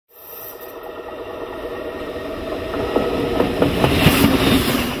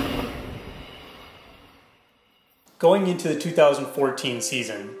Going into the 2014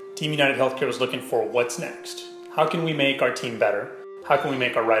 season, Team UnitedHealthcare was looking for what's next. How can we make our team better? How can we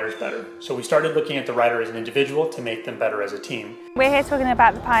make our riders better? So we started looking at the rider as an individual to make them better as a team. We're here talking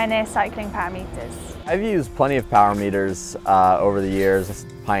about the Pioneer cycling power meters. I've used plenty of power meters over the years.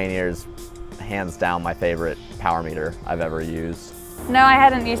 Pioneer's hands down my favorite power meter I've ever used. No, I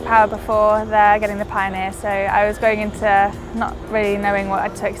hadn't used power before getting the Pioneer, so I was going into not really knowing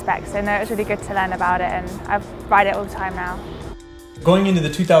what to expect. So no, it was really good to learn about it, and I ride it all the time now. Going into the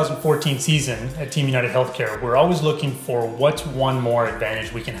 2014 season at Team UnitedHealthcare, we're always looking for what's one more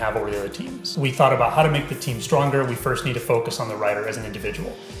advantage we can have over the other teams. We thought about how to make the team stronger. We first need to focus on the rider as an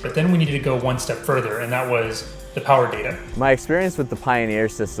individual. But then we needed to go one step further, and that was the power data. My experience with the Pioneer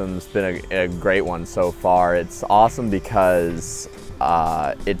system's been a great one so far. It's awesome because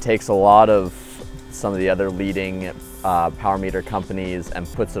it takes a lot of some of the other leading power meter companies and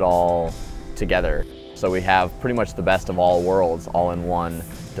puts it all together. So we have pretty much the best of all worlds all in one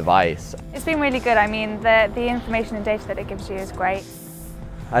device. It's been really good. I mean, the information and data that it gives you is great.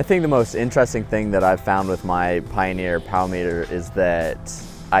 I think the most interesting thing that I've found with my Pioneer power meter is that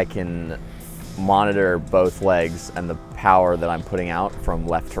I can monitor both legs and the power that I'm putting out from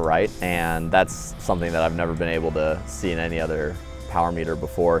left to right, and that's something that I've never been able to see in any other power meter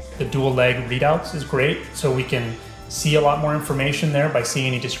before. The dual leg readouts is great, so we can see a lot more information there by seeing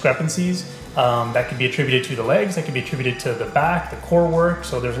any discrepancies. That could be attributed to the legs, that could be attributed to the back, the core work.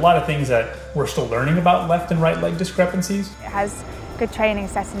 So there's a lot of things that we're still learning about left and right leg discrepancies. It has good training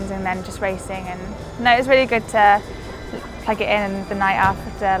settings and then just racing. And no, it's really good to plug it in the night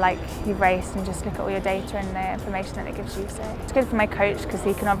after you've raced and just look at all your data and the information that it gives you. So it's good for my coach because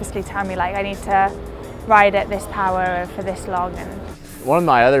he can obviously tell me I need to ride at this power for this long. And one of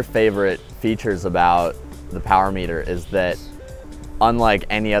my other favorite features about the power meter is that unlike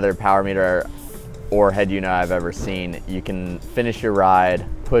any other power meter or head unit I've ever seen, you can finish your ride,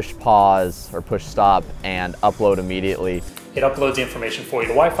 push pause or push stop, and upload immediately. It uploads the information for you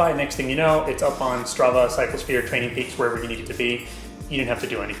to Wi-Fi. Next thing you know, it's up on Strava, Cyclosphere, Training Peaks, wherever you need it to be. You didn't have to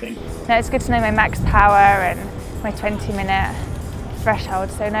do anything. No, it's good to know my max power and my 20-minute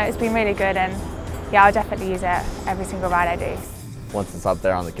threshold. So no, it's been really good, and yeah, I'll definitely use it every single ride I do. Once it's up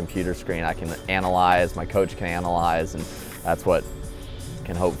there on the computer screen, I can analyze, my coach can analyze, and that's what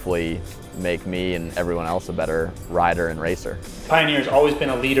can hopefully make me and everyone else a better rider and racer. Pioneer's always been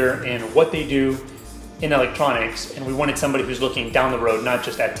a leader in what they do in electronics, and we wanted somebody who's looking down the road, not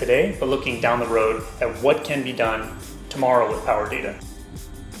just at today, but looking down the road at what can be done tomorrow with power data.